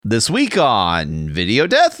This week on Video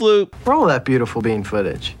Deathloop. Roll that beautiful bean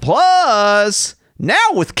footage. Plus, now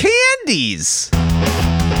with candies.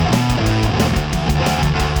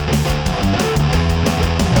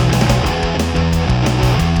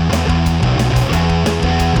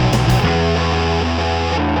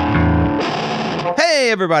 Hey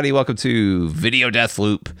everybody, welcome to Video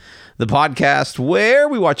Deathloop, the podcast where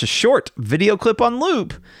we watch a short video clip on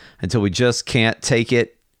loop until we just can't take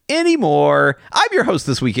it anymore. I'm your host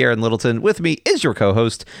this week, Aaron Littleton. With me is your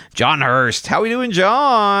co-host, John Hurst. How we doing,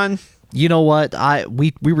 John? You know what?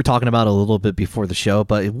 We were talking about it a little bit before the show,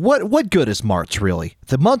 but what good is March really?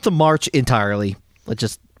 The month of March entirely. Let's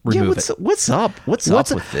just remove it. What's up? What's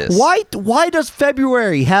up with this? Why does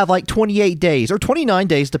February have like 28 days or 29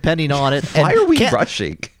 days depending on it? Why are we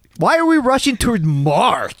rushing? Why are we rushing toward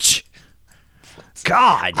March?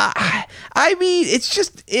 God. I mean,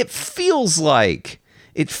 it feels like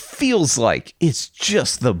it's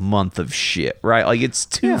just the month of shit, right? Like it's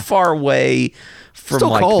too far away from still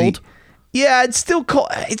like cold. It's still cold.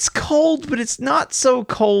 It's cold, but it's not so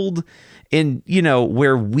cold in,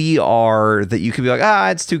 where we are that you could be like,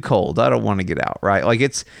 it's too cold. I don't want to get out, right? Like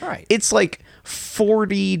it's like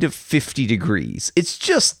 40 to 50 degrees. It's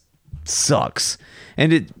just sucks.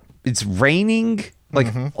 And it's raining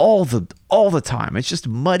like all the time. It's just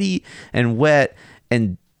muddy and wet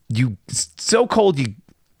and it's so cold you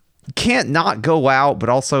can't not go out, but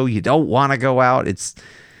also you don't want to go out. It's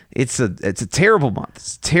a terrible month.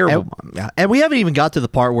 It's a terrible month. Yeah, and we haven't even got to the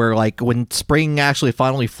part where like when spring actually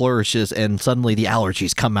finally flourishes and suddenly the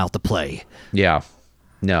allergies come out to play. Yeah.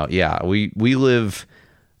 No, yeah. We live,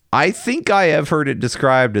 I think I have heard it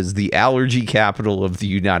described as the allergy capital of the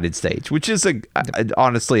United States, which is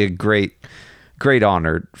honestly a great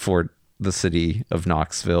honor for the city of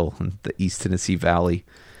Knoxville and the East Tennessee Valley.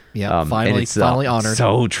 Yeah, finally honored.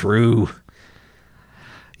 So true.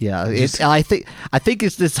 Yeah, I think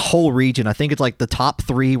it's this whole region. I think it's like the top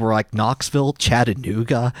three were like Knoxville,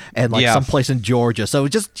 Chattanooga, and like someplace in Georgia. So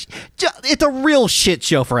just it's a real shit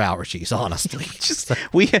show for allergies, honestly.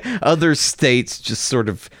 Other states just sort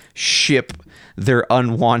of ship their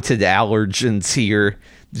unwanted allergens here.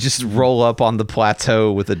 Just roll up on the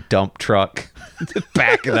plateau with a dump truck,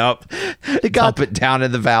 back it up, dump it down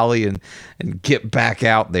in the valley, and get back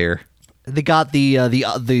out there. They got the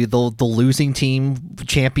losing team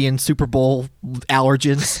champion Super Bowl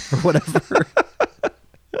allergens or whatever.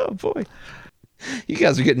 Oh boy, you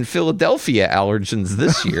guys are getting Philadelphia allergens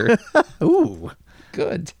this year. Ooh,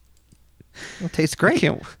 good. It tastes great.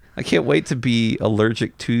 I can't wait to be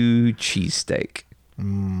allergic to cheesesteak.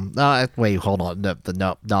 Wait, hold on.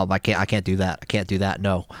 No, I can't do that. I can't do that.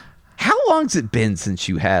 No. How long's it been since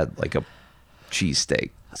you had like a cheesesteak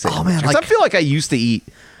sandwich? Oh man, I feel like I used to eat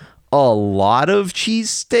a lot of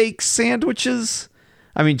cheesesteak sandwiches.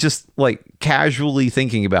 I mean, just like casually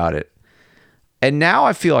thinking about it. And now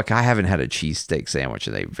I feel like I haven't had a cheesesteak sandwich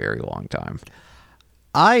in a very long time.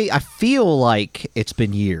 I feel like it's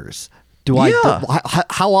been years.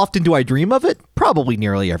 How often do I dream of it? Probably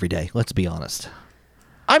nearly every day. Let's be honest.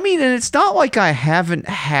 I mean, and it's not like I haven't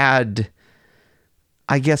had,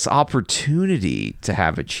 I guess, opportunity to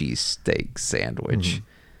have a cheesesteak sandwich.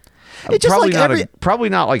 It's just probably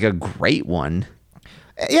not like a great one.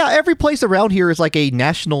 Yeah, every place around here is like a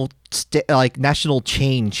national chain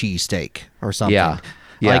cheesesteak or something. Yeah,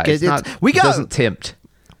 like it doesn't tempt.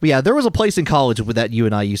 Yeah, there was a place in college that you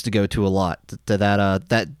and I used to go to a lot.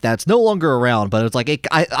 That's no longer around, but it's like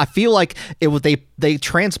I feel like it was they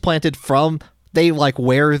transplanted from. They like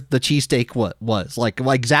where the cheesesteak was like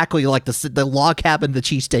exactly like the log cabin the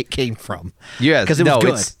cheesesteak came from. Yes, because it was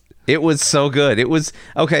good. It was so good. It was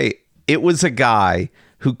okay. It was a guy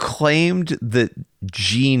who claimed that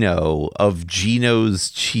Gino of Gino's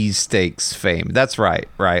Cheesesteaks fame. That's right?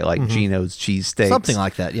 Like Gino's Cheesesteaks, something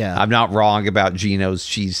like that. Yeah, I'm not wrong about Gino's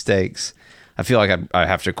Cheesesteaks. I feel like I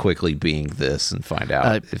have to quickly Bing this and find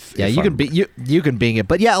out. You can Bing it,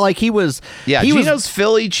 but yeah, like he was. Yeah, Gino's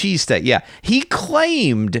Philly cheesesteak. Yeah, he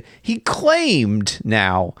claimed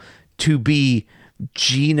now to be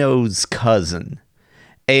Gino's cousin,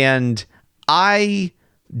 and I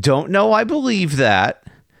don't know. I believe that,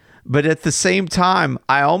 but at the same time,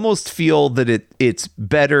 I almost feel that it's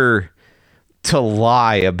better to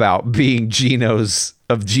lie about being Gino's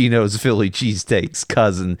Philly cheesesteaks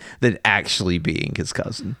cousin than actually being his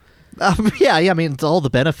cousin. Yeah, I mean, it's all the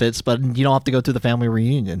benefits, but you don't have to go through the family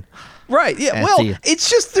reunion. Right. Yeah. Well, it's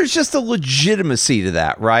just, there's just a legitimacy to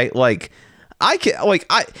that, right? Like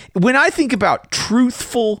when I think about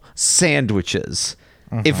truthful sandwiches,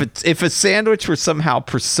 If a sandwich were somehow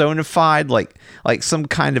personified, like some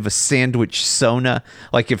kind of a sandwich sona,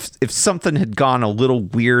 like if something had gone a little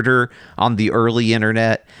weirder on the early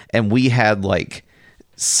internet and we had like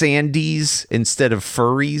sandies instead of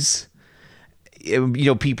furries,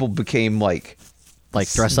 people became like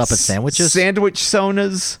dress up as sandwiches, sandwich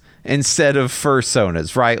sonas instead of fur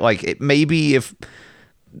sonas, right? Like maybe if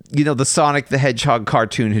the Sonic the Hedgehog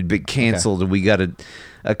cartoon had been canceled and we got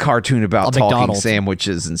a cartoon about talking McDonald's.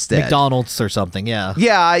 sandwiches instead. McDonald's or something, yeah.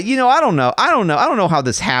 Yeah, I don't know how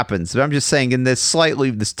this happens, but I'm just saying in this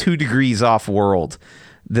 2 degrees off world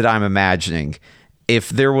that I'm imagining,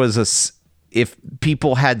 if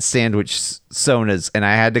people had sandwich sonas and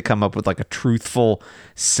I had to come up with like a truthful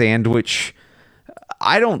sandwich,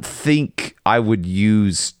 I don't think I would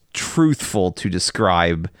use truthful to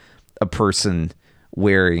describe a person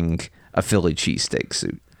wearing a Philly cheesesteak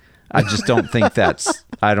suit. I just don't think that's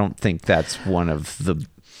one of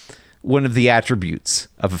the attributes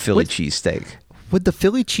of a Philly cheesesteak. Would the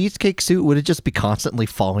Philly cheesecake suit, would it just be constantly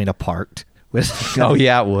falling apart? Oh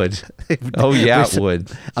yeah, it would. Oh yeah, it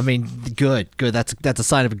would. I mean, good. That's a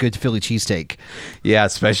sign of a good Philly cheesesteak. Yeah,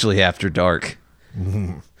 especially after dark.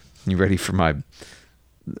 You ready for my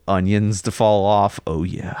onions to fall off? Oh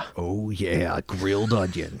yeah. Oh yeah, grilled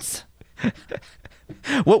onions.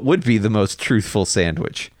 What would be the most truthful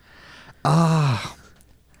sandwich?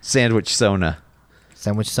 Sandwich sona.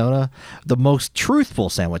 Sandwich sona? The most truthful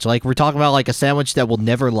sandwich. Like we're talking about like a sandwich that will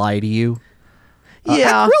never lie to you.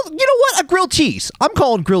 Yeah. You know what? A grilled cheese. I'm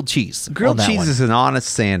calling grilled cheese. Grilled cheese is an honest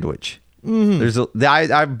sandwich. There's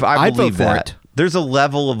I believe that. It. There's a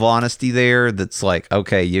level of honesty there that's like,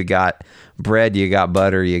 okay, you got bread, you got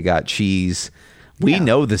butter, you got cheese. We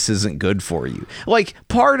know this isn't good for you. Like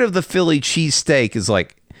part of the Philly cheesesteak is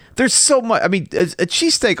like, there's so much. I mean, a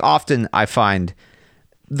cheesesteak often I find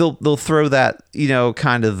they'll throw that,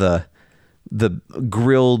 kind of the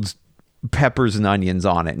grilled peppers and onions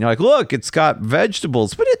on it. And you're like, look, it's got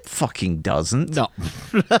vegetables, but it fucking doesn't. No.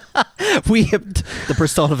 We have the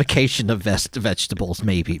personification of vegetables,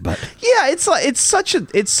 maybe, but yeah, it's such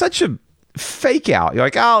a fake out. You're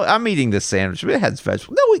like, oh, I'm eating this sandwich, but it has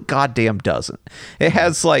vegetables. No, it goddamn doesn't. It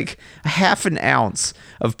has like half an ounce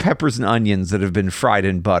of peppers and onions that have been fried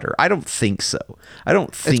in butter. I don't think so. I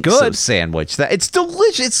don't think it's good. So. Sandwich that it's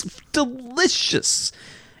delicious. It's delicious.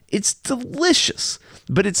 It's delicious,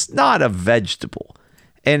 but it's not a vegetable,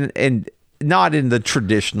 and not in the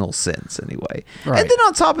traditional sense anyway. Right. And then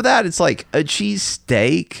on top of that, it's like a cheese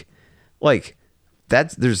steak, like.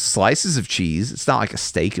 There's slices of cheese. It's not like a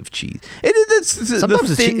steak of cheese.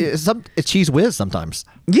 Sometimes it's cheese whiz. Sometimes,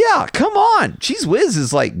 yeah. Come on, cheese whiz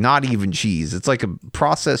is like not even cheese. It's like a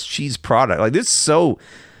processed cheese product. Like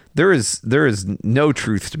there is no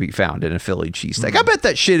truth to be found in a Philly cheesesteak. I bet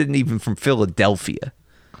that shit isn't even from Philadelphia.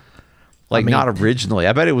 Like not originally.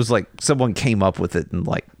 I bet it was like someone came up with it in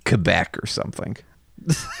like Quebec or something.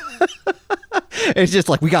 It's just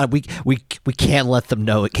like we can't let them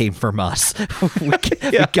know it came from us. we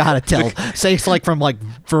gotta tell. Say it's like from like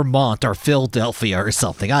Vermont or Philadelphia or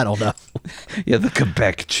something. I don't know. Yeah, the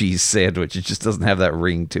Quebec cheese sandwich. It just doesn't have that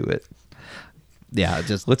ring to it. Yeah,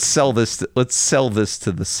 just let's sell this to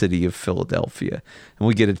the city of Philadelphia, and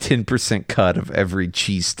we get a 10% cut of every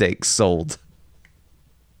cheesesteak sold.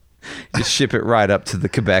 Just ship it right up to the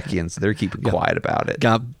Quebecians. They're keeping quiet about it.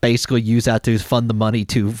 Got basically use that to fund the money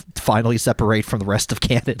to finally separate from the rest of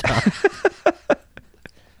Canada.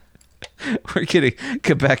 We're kidding.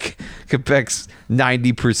 Quebec's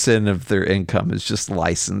 90% of their income is just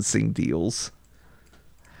licensing deals.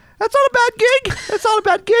 That's not a bad gig. That's not a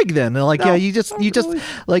bad gig then. Like, no, yeah, you just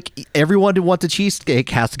like everyone who wants a cheesesteak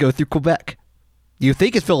has to go through Quebec. You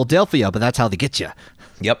think it's Philadelphia, but that's how they get you.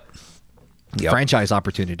 Yep. Franchise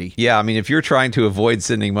opportunity. Yeah, I mean, if you're trying to avoid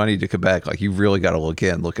sending money to Quebec, like you really got to look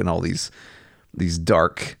in all these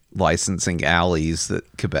dark licensing alleys that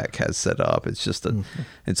Quebec has set up. It's just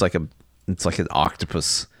it's like an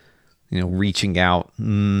octopus, reaching out.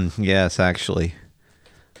 Yes, actually.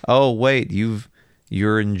 Oh wait,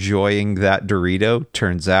 you're enjoying that Dorito?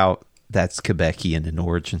 Turns out that's Quebecian in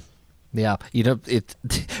origin. Yeah,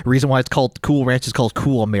 reason why it's called Cool Ranch is called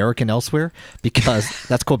Cool American elsewhere because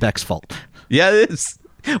that's Quebec's fault. Yeah, it is.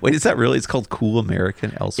 Wait, is that really? It's called Cool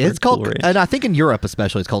American elsewhere. It's called, cool and I think in Europe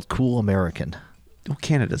especially, it's called Cool American. Well,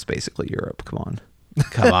 Canada's basically Europe. Come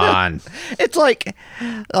on. It's like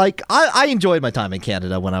I enjoyed my time in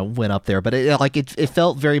Canada when I went up there, but it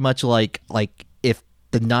felt very much like if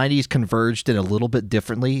the 90s converged in a little bit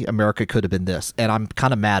differently, America could have been this, and I'm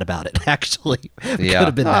kind of mad about it. Actually, could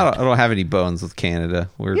have been that. I don't have any bones with Canada.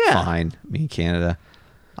 We're fine. Me and Canada.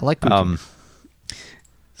 I like Putin.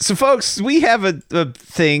 So, folks, we have a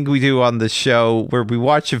thing we do on the show where we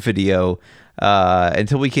watch a video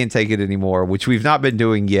until we can't take it anymore, which we've not been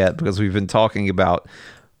doing yet because we've been talking about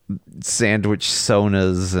sandwich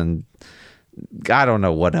sonas and I don't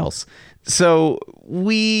know what else. So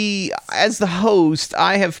we, as the host,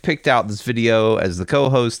 I have picked out this video. As the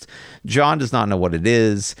co-host, John does not know what it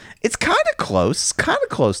is. It's kind of close. It's kind of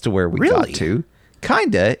close to where we got to.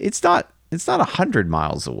 Kinda. It's not 100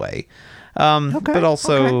 miles away. But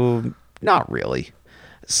also not really.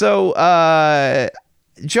 So,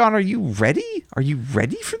 John, are you ready? Are you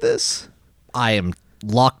ready for this? I am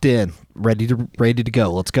locked in, ready to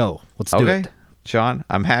go. Let's go. Let's do it. John,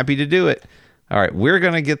 I'm happy to do it. All right, we're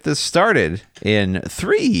going to get this started in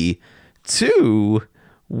 3, 2,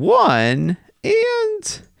 1,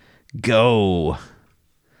 and go.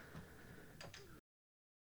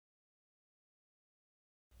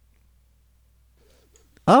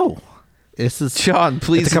 Oh, this is John,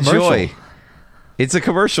 please enjoy. It's a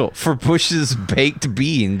commercial for Bush's Baked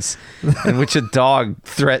Beans in which a dog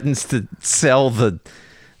threatens to sell the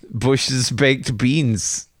Bush's Baked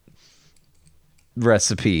Beans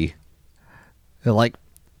recipe. Like,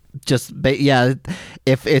 if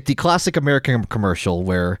the classic American commercial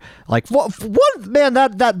where like one man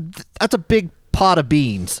that's a big pot of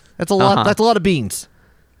beans. That's a lot. That's a lot of beans.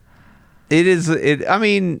 It is. I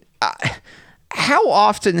mean, how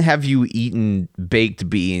often have you eaten baked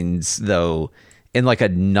beans though in like a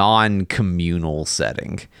non-communal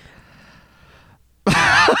setting?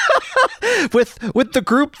 with the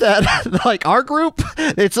group that like our group,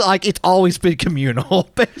 it's like it's always been communal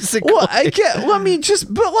basically. Well, I mean,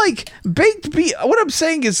 but like baked bean. What I'm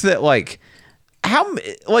saying is that like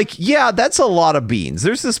that's a lot of beans.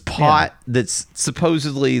 There's this pot that's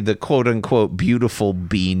supposedly the quote unquote beautiful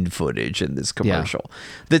bean footage in this commercial.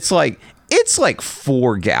 That's like it's like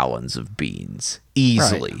 4 gallons of beans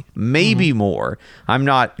easily, maybe more. I'm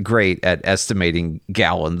not great at estimating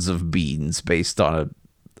gallons of beans based on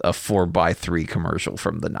a 4x3 commercial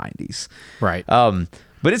from the 90s. Right.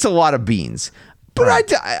 But it's a lot of beans. But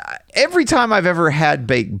I every time I've ever had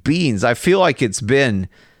baked beans, I feel like it's been,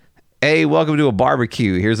 hey, welcome to a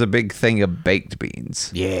barbecue. Here's a big thing of baked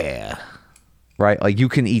beans. Yeah. Right? Like you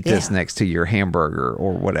can eat this next to your hamburger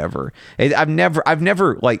or whatever.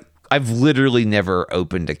 I've literally never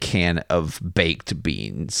opened a can of baked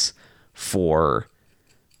beans for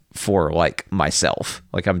like myself.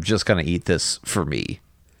 Like I'm just going to eat this for me.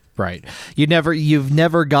 Right. You've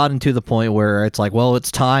never gotten to the point where it's like, well,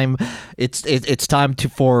 it's time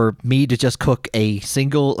for me to just cook a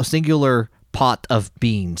singular pot of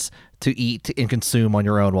beans to eat and consume on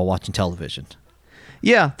your own while watching television.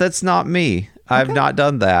 Yeah, that's not me. I've not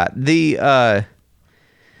done that.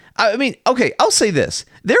 I mean, okay, I'll say this.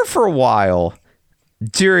 There for a while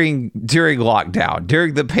during lockdown,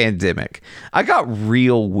 during the pandemic, I got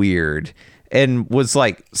real weird and was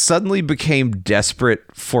like suddenly became desperate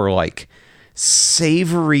for like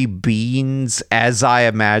savory beans as I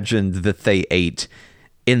imagined that they ate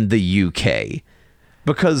in the UK.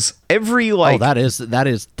 Because every like that is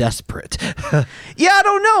desperate. Yeah, I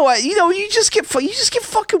don't know. You just get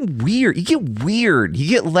fucking weird. You get weird. You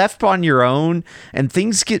get left on your own, and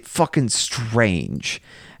things get fucking strange.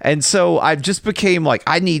 And so I just became like,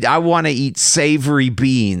 I want to eat savory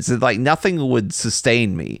beans, and like nothing would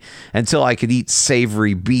sustain me until I could eat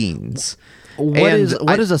savory beans. What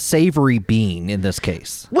is a savory bean in this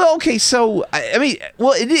case? Well, okay, so I mean,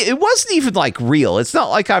 well, it wasn't even like real. It's not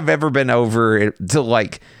like I've ever been over to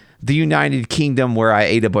like the United Kingdom where I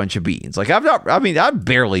ate a bunch of beans. Like I've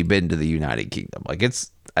barely been to the United Kingdom. Like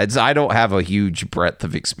it's I don't have a huge breadth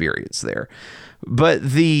of experience there. But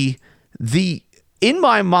the in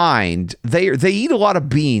my mind, they eat a lot of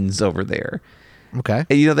beans over there. Okay.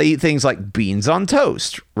 And, they eat things like beans on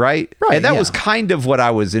toast, right? Right. And that was kind of what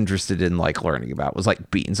I was interested in, like learning about, was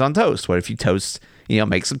like beans on toast. What if you toast,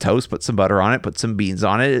 make some toast, put some butter on it, put some beans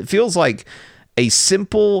on it? It feels like a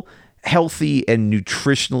simple, healthy, and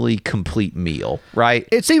nutritionally complete meal, right?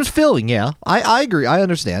 It seems filling, yeah. I agree. I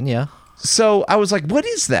understand, yeah. So I was like, what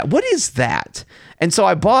is that? What is that? And so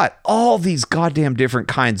I bought all these goddamn different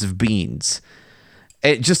kinds of beans.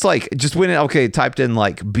 It just went in, typed in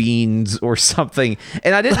like beans or something,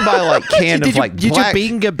 and I didn't buy like can of like black. Did you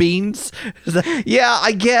Binga beans? Yeah,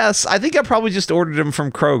 I guess. I think I probably just ordered them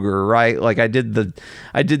from Kroger, right? Like I did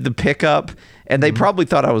the pickup, and they probably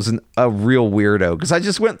thought I was a real weirdo because I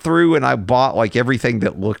just went through and I bought like everything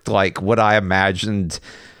that looked like what I imagined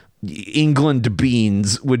England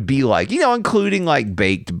beans would be like, including like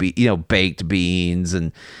baked beans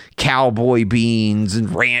and cowboy beans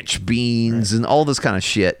and ranch beans and all this kind of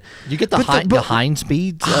shit. You get the Heinz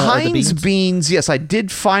beans? Heinz beans, yes, I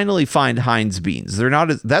did finally find Heinz beans. They're not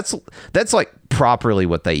that's like properly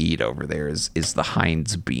what they eat over there is the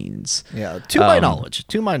Heinz beans. Yeah, to my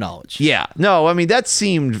knowledge. Yeah. No, I mean that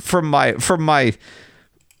seemed from my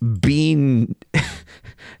bean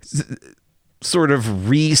sort of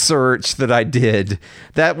research that I did,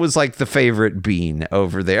 that was like the favorite bean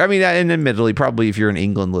over there. I mean, and admittedly, probably if you're in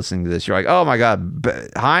England listening to this, you're like, oh my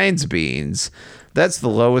God, Heinz beans. That's the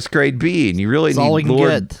lowest grade bean. You really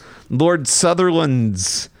need Lord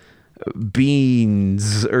Sutherland's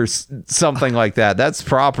beans or something like that. That's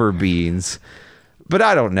proper beans. But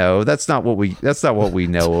I don't know. That's not what we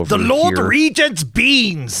know over here. The Lord Regent's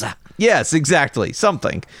beans. Yes, exactly.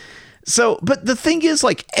 Something. So, but the thing is,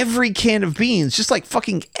 like, every can of beans, just like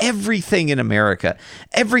fucking everything in America,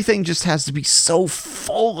 everything just has to be so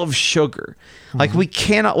full of sugar. Like, we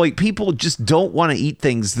cannot, like, people just don't want to eat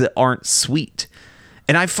things that aren't sweet.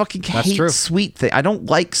 And I fucking hate sweet things. I don't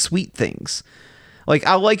like sweet things. Like,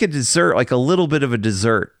 I like a dessert, like a little bit of a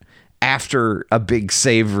dessert after a big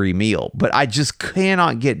savory meal, but I just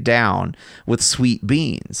cannot get down with sweet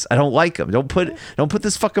beans. I don't like them. Don't put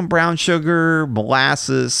this fucking brown sugar,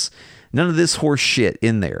 molasses, none of this horse shit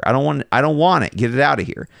in there. I don't want it. Get it out of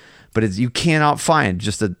here. But you cannot find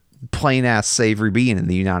just a plain ass savory bean in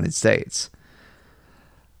the United States.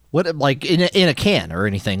 What, like in a can or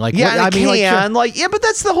anything? Like, yeah, in a can. Like, yeah, but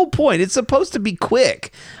that's the whole point. It's supposed to be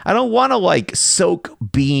quick. I don't want to like soak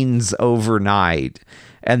beans overnight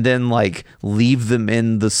and then like leave them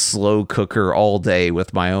in the slow cooker all day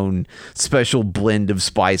with my own special blend of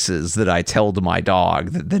spices that I tell to my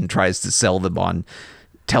dog that then tries to sell them on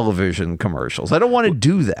television commercials. I don't want to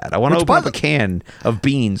do that. I want to open up a can of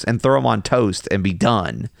beans and throw them on toast and be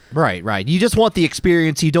done. Right. You just want the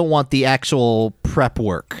experience. You don't want the actual prep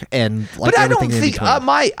work and like. But I don't think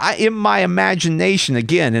in my imagination,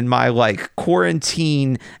 again, in my like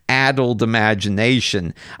quarantine addled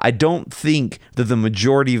imagination, I don't think that the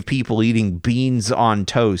majority of people eating beans on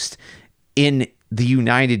toast in the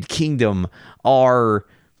United Kingdom are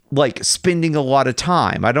like spending a lot of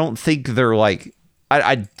time. I don't think they're like.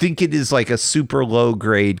 I think it is like a super low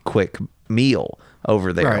grade quick meal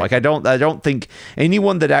over there. Right. Like I don't think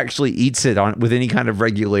anyone that actually eats it with any kind of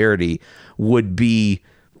regularity would be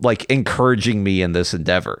like encouraging me in this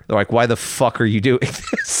endeavor. They're like, why the fuck are you doing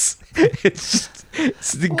this? It's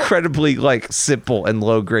an incredibly like simple and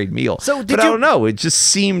low grade meal. I don't know. It just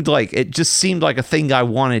seemed like a thing I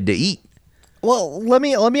wanted to eat. Well, let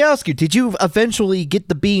me ask you: did you eventually get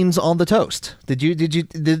the beans on the toast? Did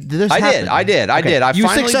this happen? I did. You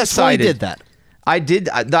successfully did that. I did.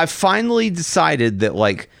 I finally decided that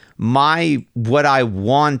like what I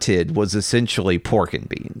wanted was essentially pork and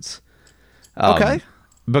beans. Okay.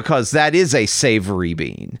 Because that is a savory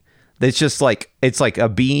bean. It's just like it's like a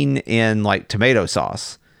bean in like tomato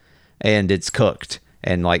sauce, and it's cooked,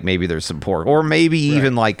 and like maybe there's some pork, or maybe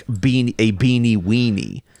even like a beanie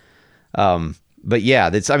weenie. But yeah,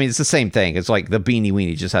 it's the same thing. It's like the beanie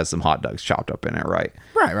weenie just has some hot dogs chopped up in it, right?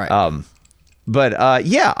 Right. But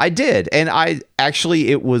yeah, I did, and I actually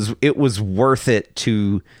it was worth it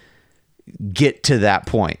to get to that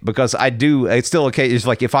point because it's still okay. It's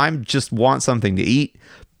like if I'm just want something to eat,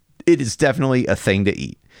 it is definitely a thing to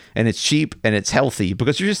eat, and it's cheap and it's healthy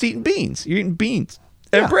because you're just eating beans. You're eating beans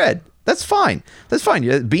and bread. That's fine.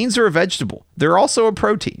 Beans are a vegetable. They're also a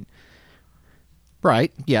protein.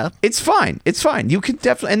 Right. Yeah. It's fine. You can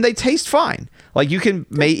definitely, and they taste fine. Like you can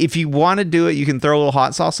if you want to do it, you can throw a little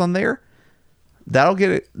hot sauce on there. That'll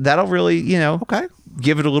get it. That'll really,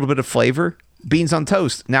 give it a little bit of flavor. Beans on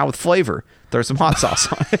toast now with flavor. Throw some hot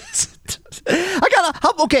sauce on it.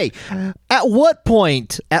 Okay. At what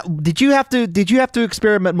point did you have to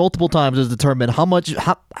experiment multiple times to determine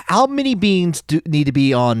how many beans need to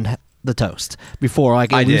be on the toast before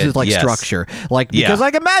it loses structure? Like because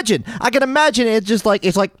I can imagine it's just like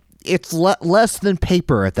it's less than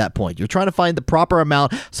paper at that point. You're trying to find the proper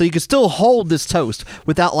amount so you can still hold this toast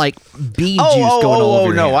without like bean juice going all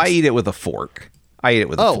over your hands. I eat it with a fork. A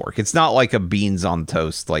fork. It's not like a beans on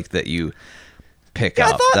toast like that you pick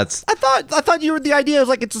up. I thought you were the idea is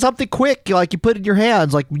like it's something quick, like you put it in your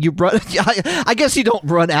hands, like you run. I guess you don't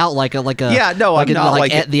run out like I'm not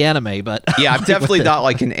like the anime, but yeah, I'm definitely not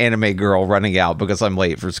like an anime girl running out because I'm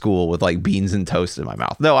late for school with like beans and toast in my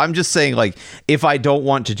mouth. No, I'm just saying like if I don't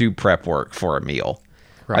want to do prep work for a meal,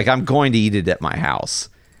 like I'm going to eat it at my house.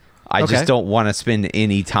 I just don't want to spend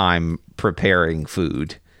any time preparing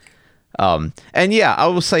food. And yeah, I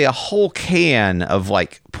will say a whole can of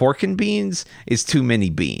like pork and beans is too many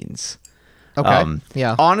beans. Okay.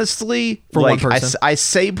 Yeah. Honestly, For like one person. I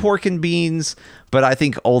say pork and beans, but I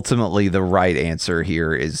think ultimately the right answer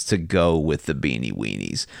here is to go with the Beanie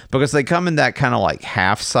Weenies because they come in that kind of like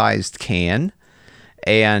half-sized can,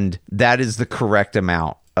 and that is the correct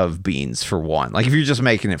amount of beans for one. Like if you're just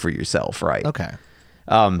making it for yourself, right? Okay.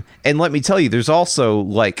 And let me tell you, there's also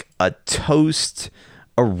like a toast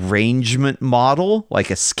arrangement model, like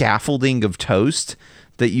a scaffolding of toast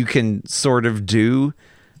that you can sort of do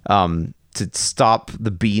to stop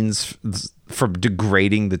the beans from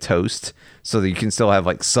degrading the toast so that you can still have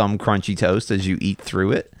like some crunchy toast as you eat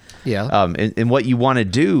through it. Yeah. And what you want to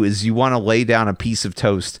do is you want to lay down a piece of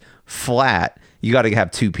toast flat. You got to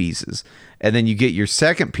have two pieces. And then you get your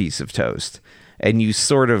second piece of toast and you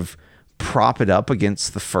sort of prop it up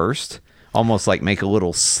against the first, almost like make a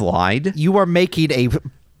little slide. You are making a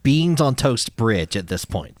beans on toast bridge at this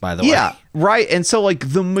point, by the way. Yeah, right. And so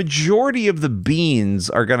like the majority of the beans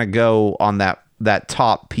are going to go on that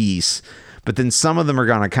top piece, but then some of them are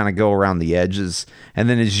going to kind of go around the edges. And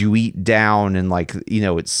then as you eat down and like, you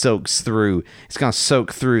know, it soaks through, it's going to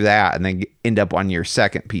soak through that and then end up on your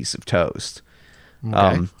second piece of toast.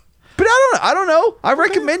 Okay. But I don't know. I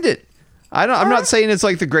recommend it. I'm not saying it's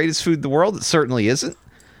like the greatest food in the world. It certainly isn't.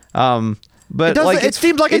 But it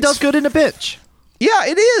seems like it does good in a bitch. Yeah,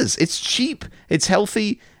 it is. It's cheap. It's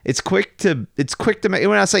healthy. It's quick to make.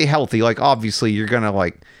 When I say healthy, like obviously you're gonna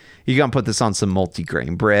put this on some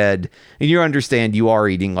multigrain bread, and you understand you are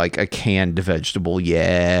eating like a canned vegetable.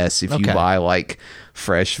 Yes, if you buy like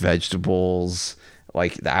fresh vegetables,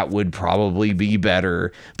 like that would probably be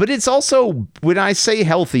better. But it's also, when I say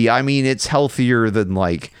healthy, I mean it's healthier than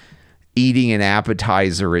like eating an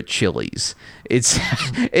appetizer at Chili's. It's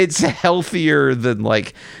healthier than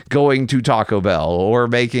like going to Taco Bell or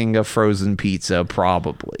making a frozen pizza,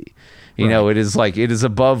 probably. You know, it is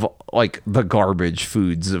above like the garbage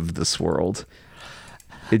foods of this world.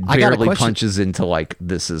 It barely punches into like,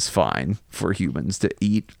 this is fine for humans to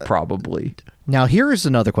eat, probably. Now, here's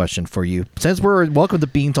another question for you. Since we're welcome to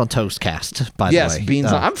Beans on Toast cast, by the way. Yes, Beans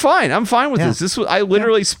on. I'm fine. I'm fine with this. I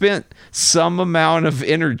literally spent some amount of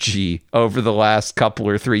energy over the last couple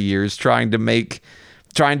or 3 years trying to make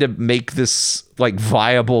this like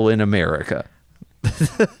viable in America.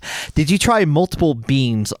 Did you try multiple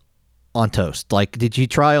beans on toast? Like, did you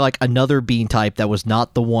try like another bean type that was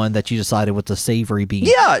not the one that you decided was the savory bean?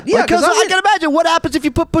 Yeah. Because I can imagine what happens if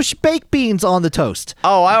you put bush baked beans on the toast.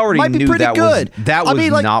 Oh, I already Might be knew pretty that good.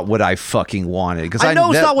 was not what I fucking wanted. Because I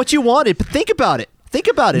know it's not what you wanted, but think about it. Think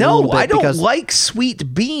about it. No, I don't like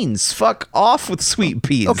sweet beans. Fuck off with sweet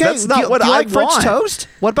beans. Okay, that's not what do you I like French want. toast?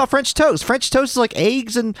 What about French toast? French toast is like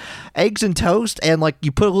eggs and toast, and like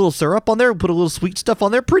you put a little syrup on there, put a little sweet stuff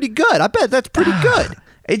on there. Pretty good. I bet that's pretty good.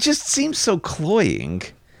 It just seems so cloying.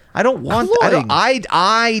 I don't want. Cloying.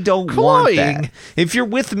 I don't want that. If you're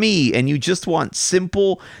with me and you just want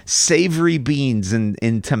simple, savory beans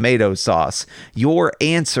in tomato sauce, your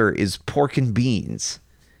answer is pork and beans.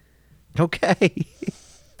 Okay.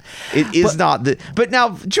 It is not the. But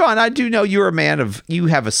now, John, I do know you're a man of. You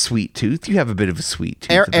have a sweet tooth. You have a bit of a sweet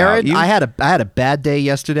tooth. Aaron, you. I had a bad day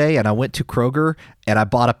yesterday, and I went to Kroger and I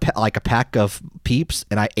bought a pack of Peeps,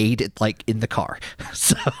 and I ate it like in the car.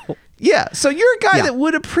 So yeah, so you're a guy that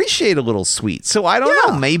would appreciate a little sweet. So I don't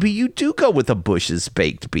know. Maybe you do go with a Bush's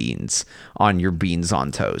baked beans on your beans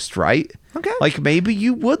on toast, right? Okay. Like maybe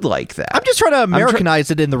you would like that. I'm just trying to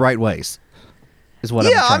Americanize it in the right ways. Is what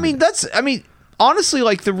I'm trying I mean, honestly,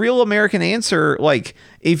 like the real American answer, like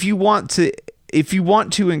if you want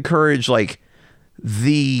to encourage like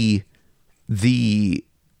the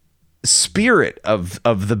spirit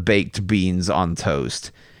of the baked beans on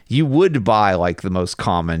toast, you would buy like the most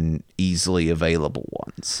common, easily available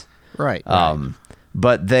ones. Right.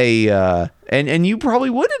 But they and you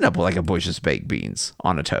probably would end up with like a Bush's baked beans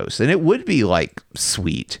on a toast, and it would be like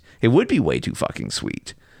sweet. It would be way too fucking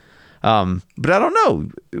sweet. But I don't know.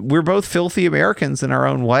 We're both filthy Americans in our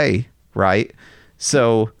own way, right?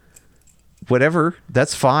 So whatever,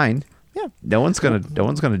 that's fine. Yeah. No one's gonna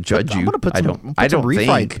judge you. I'm gonna put some, I don't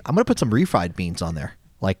think. I'm gonna put some refried beans on there,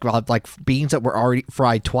 like beans that were already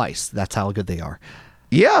fried twice. That's how good they are.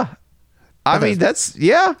 Yeah, I mean that's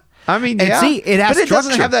yeah. I mean, and see, it has but it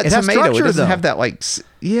doesn't have that tomato. It doesn't have that like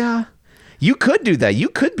yeah. You could do that. You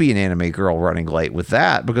could be an anime girl running late with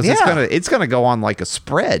that because it's gonna go on like a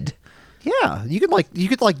spread. Yeah, you could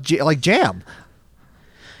like jam.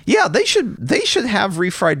 Yeah, they should have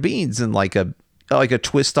refried beans in like a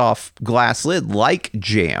twist off glass lid like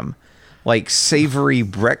jam, like savory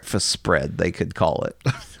breakfast spread they could call it.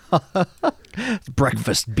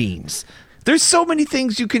 Breakfast beans. There's so many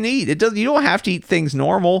things you can eat. You don't have to eat things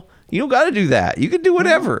normal. You don't got to do that. You can do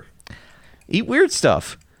whatever. Eat weird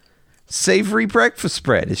stuff. Savory breakfast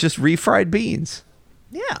spread. It's just refried beans.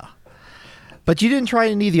 Yeah. But you didn't try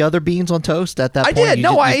any of the other beans on toast at that point? I did.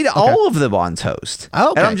 No, I ate all of them on toast.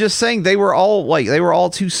 Oh, okay. And I'm just saying they were all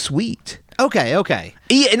too sweet. Okay.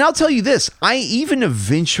 And I'll tell you this. I even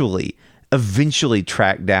eventually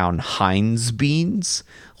tracked down Heinz beans,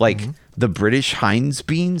 like the British Heinz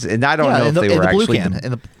beans. And I don't know if they were actually...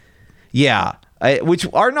 Yeah. Which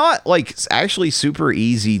are not like actually super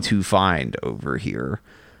easy to find over here.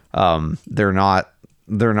 They're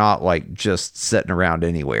not like just sitting around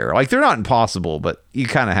anywhere. Like they're not impossible, but you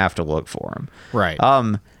kind of have to look for them. Right.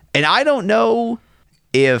 And I don't know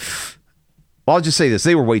if, well, I'll just say this.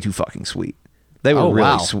 They were way too fucking sweet. They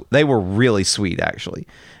were they were really sweet actually.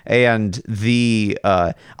 And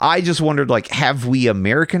I just wondered, like, have we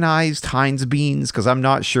Americanized Heinz beans? Cause I'm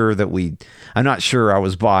not sure I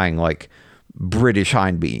was buying like British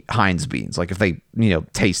Heinz beans. Like if they,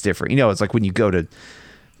 taste different, it's like when you go to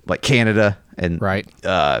like Canada and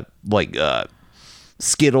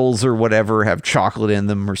Skittles or whatever have chocolate in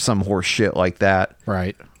them or some horse shit like that.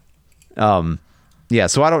 Right. Yeah.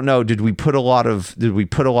 So I don't know. Did we put a lot of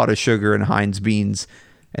sugar in Heinz beans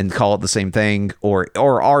and call it the same thing, or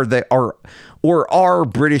are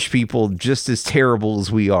British people just as terrible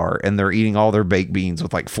as we are, and they're eating all their baked beans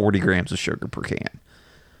with like 40 grams of sugar per can?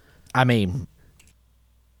 I mean,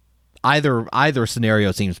 either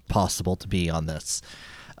scenario seems possible to be on this.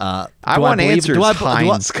 I want answers,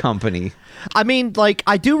 Heinz company. I mean, like,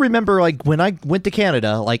 I do remember, like, when I went to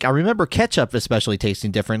Canada, like, I remember ketchup especially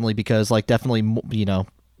tasting differently because, like, definitely,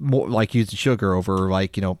 more like using sugar over,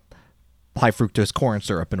 like, high fructose corn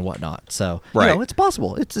syrup and whatnot. So, it's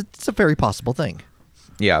possible. It's a very possible thing.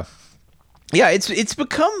 Yeah. Yeah, it's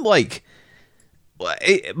become, like...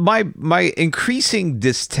 My increasing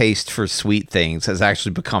distaste for sweet things has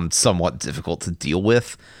actually become somewhat difficult to deal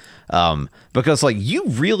with, because like you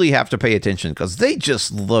really have to pay attention because they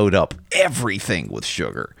just load up everything with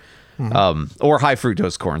sugar, or high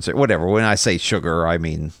fructose corn syrup, whatever. When I say sugar, I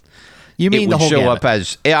mean the whole gamut. Up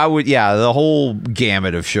as the whole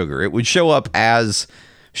gamut of sugar. It would show up as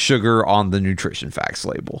sugar on the nutrition facts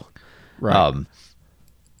label, right?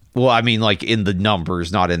 Well, I mean, like in the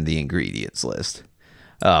numbers, not in the ingredients list.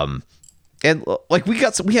 And like we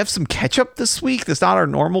have some ketchup this week that's not our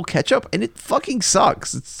normal ketchup, and it fucking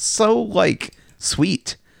sucks. It's so like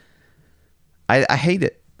sweet. I hate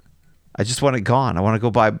it. I just want it gone. I want to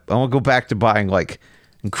go back to buying like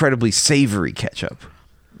incredibly savory ketchup.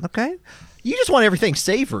 Okay. You just want everything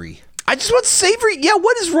savory. I just want savory. Yeah,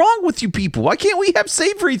 what is wrong with you people? Why can't we have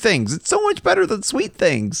savory things? It's so much better than sweet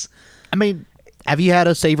things. I mean, have you had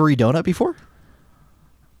a savory donut before?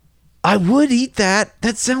 I would eat that.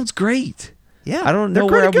 That sounds great. Yeah. I don't know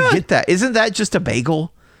where I would get that. Isn't that just a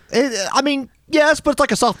bagel? I mean, yes, but it's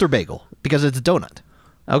like a softer bagel because it's a donut.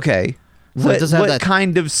 Okay. So what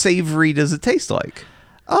kind of savory does it taste like?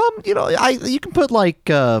 You can put like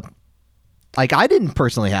I didn't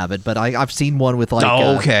personally have it, but I've seen one with like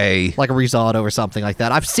like a risotto or something like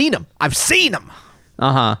that. I've seen them.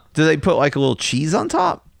 Uh-huh. Do they put like a little cheese on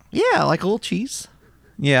top? Yeah, like a little cheese.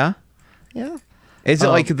 Yeah. Yeah. Is it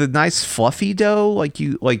like the nice fluffy dough like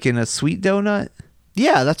in a sweet donut?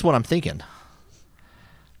 Yeah, that's what I'm thinking.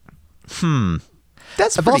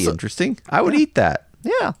 That's pretty interesting. I would eat that.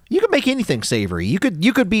 Yeah, you could make anything savory. You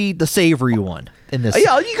could be the savory one in this.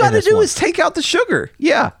 Yeah, all you got to do is take out the sugar.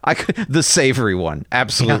 Yeah, I could the savory one.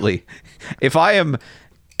 Absolutely. Yeah. If I am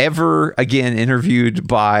ever again interviewed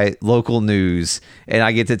by local news and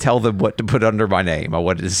I get to tell them what to put under my name, I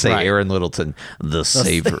wanted to say Aaron Littleton, the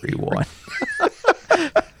savory one.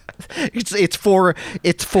 It's for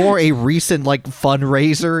a recent like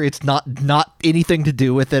fundraiser. It's not anything to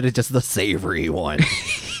do with it. It's just the savory one.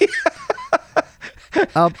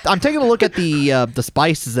 I'm taking a look at the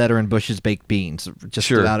spices that are in Bush's baked beans. Just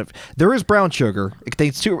about it. There is brown sugar. It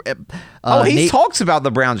contains two. He talks about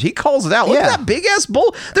the brown. He calls it out. Look at that big ass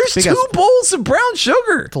bowl. There's two bowls of brown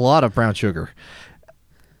sugar. It's a lot of brown sugar.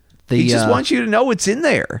 He just wants you to know it's in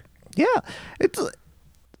there. Yeah, it's.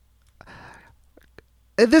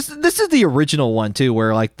 This is the original one too,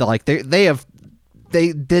 where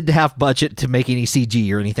they didn't have budget to make any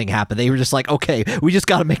CG or anything happen. They were just like, okay, we just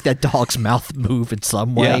got to make that dog's mouth move in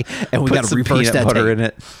some way, and we got to reverse that butter in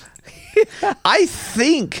it. I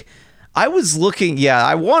think I was looking. Yeah,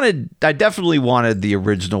 I definitely wanted the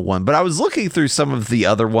original one, but I was looking through some of the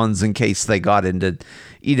other ones in case they got into,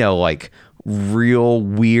 like real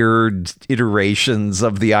weird iterations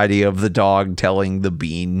of the idea of the dog telling the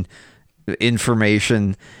bean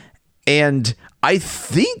information. And I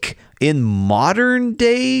think in modern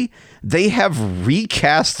day, they have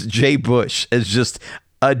recast Jay Bush as just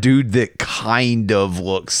a dude that kind of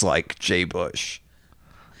looks like Jay Bush.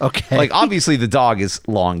 Okay. Like, obviously, the dog is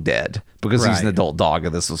long dead because he's an Right. adult dog,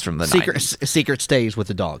 and this was from the 90s. Secret stays with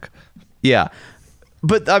the dog. Yeah.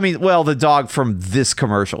 But, I mean, well, the dog from this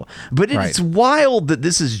commercial. But it's wild that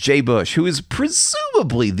this is Jay Bush, who is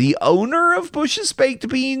presumably the owner of Bush's Baked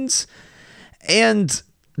Beans, and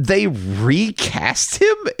they recast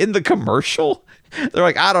him in the commercial. They're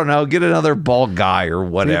like, I don't know, get another bald guy or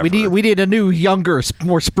whatever. We need a new, younger,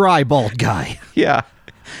 more spry bald guy. Yeah.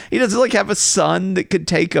 He doesn't like have a son that could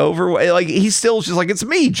take over. Like, he's still just like, it's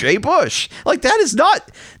me, Jay Bush. Like, that is not,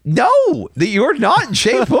 no, that you're not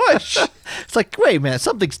Jay Bush. It's like, wait, man,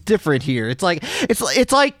 something's different here. It's like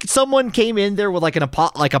like someone came in there with like an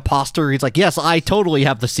imposter. He's like, yes, I totally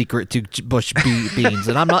have the secret to Bush beans,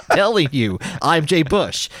 and I'm not telling you. I'm Jay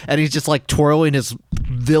Bush, and he's just like twirling his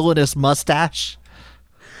villainous mustache.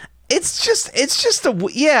 It's just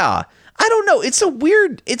yeah. I don't know. It's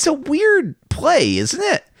a weird play, isn't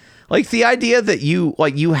it? Like, the idea that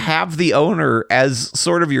you have the owner as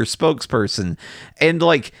sort of your spokesperson, and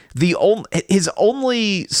like his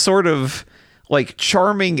only sort of like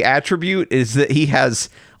charming attribute is that he has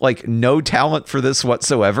like no talent for this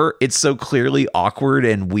whatsoever. It's so clearly awkward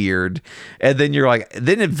and weird. And then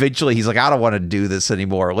then eventually he's like, I don't want to do this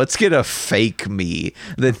anymore. Let's get a fake me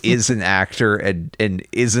that is an actor and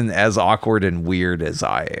isn't as awkward and weird as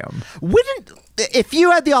I am. If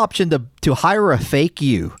you had the option to hire a fake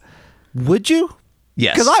you, would you?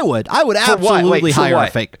 Yes. Because I would absolutely hire a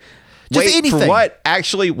fake. Just anything. For what?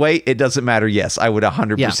 Actually, wait, it doesn't matter. Yes, I would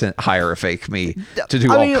 100% hire a fake me to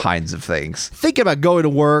do all kinds of things. Thinking about going to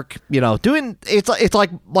work, doing it's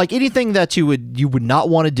like anything that you would not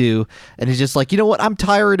want to do, and it's just like, you know what? I'm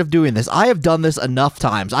tired of doing this. I have done this enough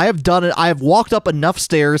times. I have done it. I have walked up enough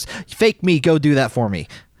stairs. Fake me, go do that for me.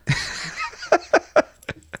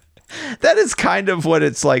 That is kind of what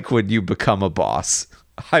it's like when you become a boss.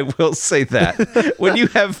 I will say that when you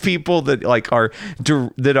have people that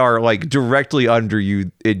are like directly under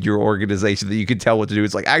you in your organization that you can tell what to do.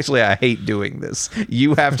 It's like, actually, I hate doing this.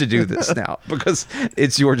 You have to do this now because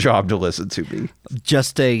it's your job to listen to me.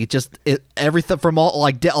 Everything from all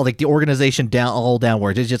like the organization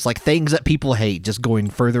downwards. It's just like things that people hate, just going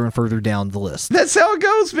further and further down the list. That's how it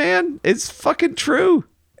goes, man. It's fucking true.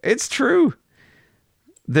 It's true.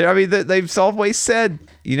 They've always said,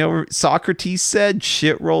 Socrates said,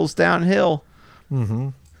 shit rolls downhill. Mm-hmm.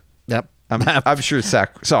 Yep. I'm sure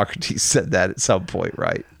Socrates said that at some point,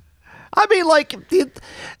 right? I mean, like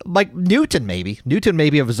Newton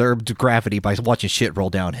maybe observed gravity by watching shit roll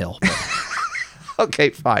downhill.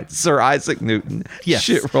 Okay, fine. Sir Isaac Newton. Yes.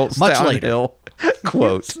 Shit rolls Much downhill.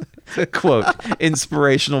 Quote. Quote,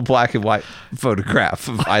 inspirational black and white photograph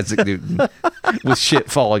of Isaac Newton with shit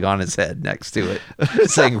falling on his head next to it,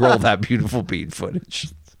 saying, roll that beautiful bean footage.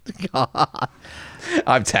 God.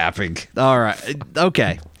 I'm tapping. All right.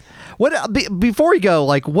 Okay. What before we go,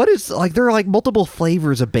 what is there are multiple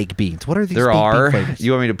flavors of baked beans. What are these? There baked are. bean flavors?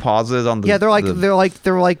 You want me to pause it on the? Yeah, they're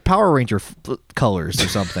like Power Ranger colors or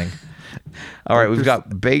something. All right, we've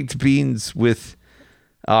got baked beans with.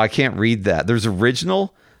 I can't read that. There's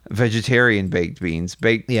original vegetarian baked beans,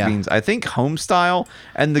 beans. I think home style,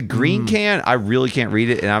 and the green can. I really can't read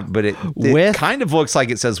it, but it kind of looks like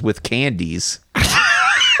it says with candies.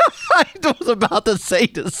 I was about to say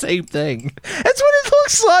the same thing. That's what it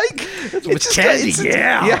looks like. It's with candy,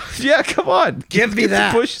 yeah. Come on, give me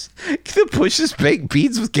that. The Bush's baked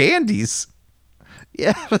beans with candies.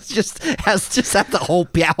 Yeah, has the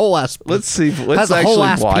whole ass. Let's see. Let's actually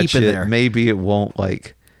watch it. There. Maybe it won't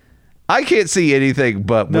I can't see anything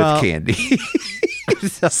but with candy.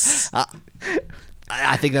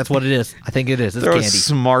 I think that's what it is. I think it is. It's Throw candy. A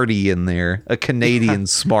Smartie in there, a Canadian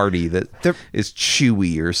Smartie that is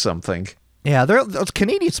chewy or something. Yeah, those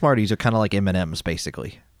Canadian Smarties are kind of like M&Ms,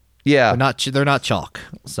 basically. Yeah, they're not chalk.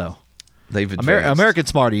 So they've American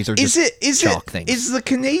Smarties are just chalk things. Is the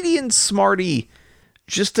Canadian Smartie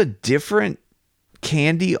just a different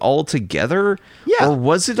candy altogether? Yeah. Or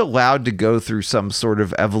was it allowed to go through some sort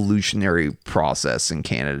of evolutionary process in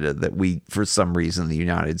Canada that we, for some reason, the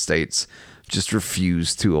United States just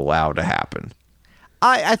refused to allow to happen?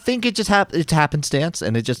 I think it just it's happenstance,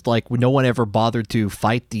 and it just no one ever bothered to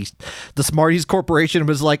fight the Smarties Corporation.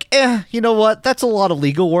 Was like, you know what? That's a lot of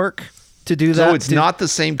legal work to do that. So it's not the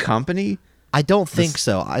same company? I don't think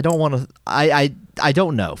so. I don't want to. I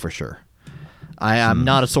don't know for sure. I'm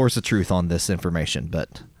not a source of truth on this information,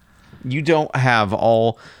 but you don't have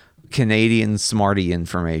all Canadian Smartie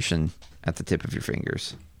information at the tip of your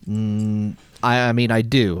fingers. I mean, I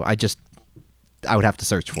do. I would have to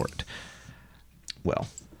search for it. Well,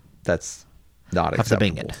 that's not Have to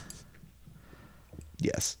acceptable. Bing it.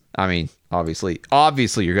 Yes. I mean, obviously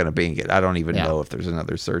you're going to Bing it. I don't even know if there's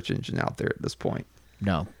another search engine out there at this point.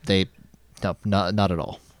 No, not at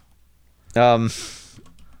all. I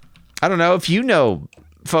don't know if you know,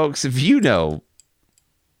 folks,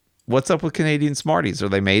 what's up with Canadian Smarties? Are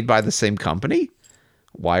they made by the same company?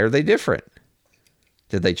 Why are they different?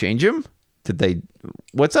 Did they change them?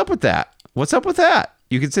 What's up with that? What's up with that?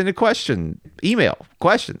 You can send email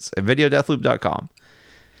questions at videodeathloop.com.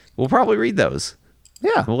 We'll probably read those.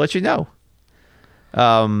 Yeah. We'll let you know.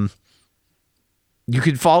 You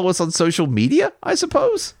can follow us on social media, I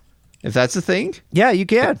suppose, if that's a thing. Yeah, you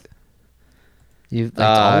can. It's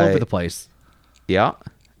all over the place. Yeah.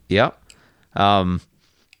 You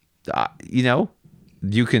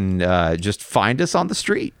can just find us on the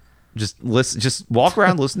street. Just walk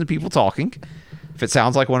around, listen to people talking. If it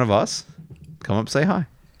sounds like one of us, come up, say hi.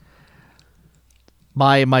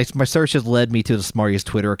 My search has led me to the Smarties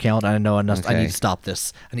Twitter account. I know enough. Okay. I need to stop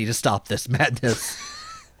this. I need to stop this madness.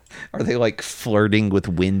 Are they like flirting with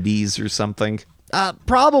Wendy's or something?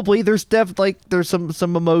 Probably. There's some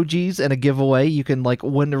emojis and a giveaway. You can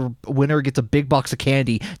winner gets a big box of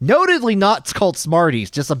candy. Notedly not called Smarties,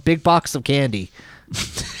 just a big box of candy.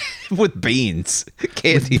 With beans.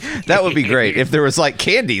 Candy. That would be great if there was like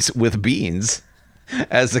candies with beans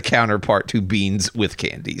as the counterpart to beans with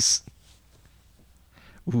candies.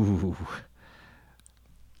 Ooh.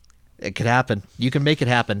 It could happen. You can make it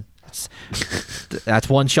happen. That's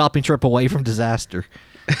one shopping trip away from disaster.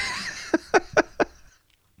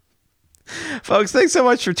 Folks, thanks so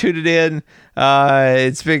much for tuning in.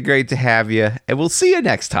 It's been great to have you. And we'll see you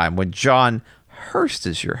next time when John Hurst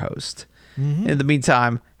is your host. In the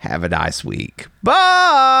meantime, have a nice week.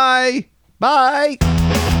 Bye. Bye.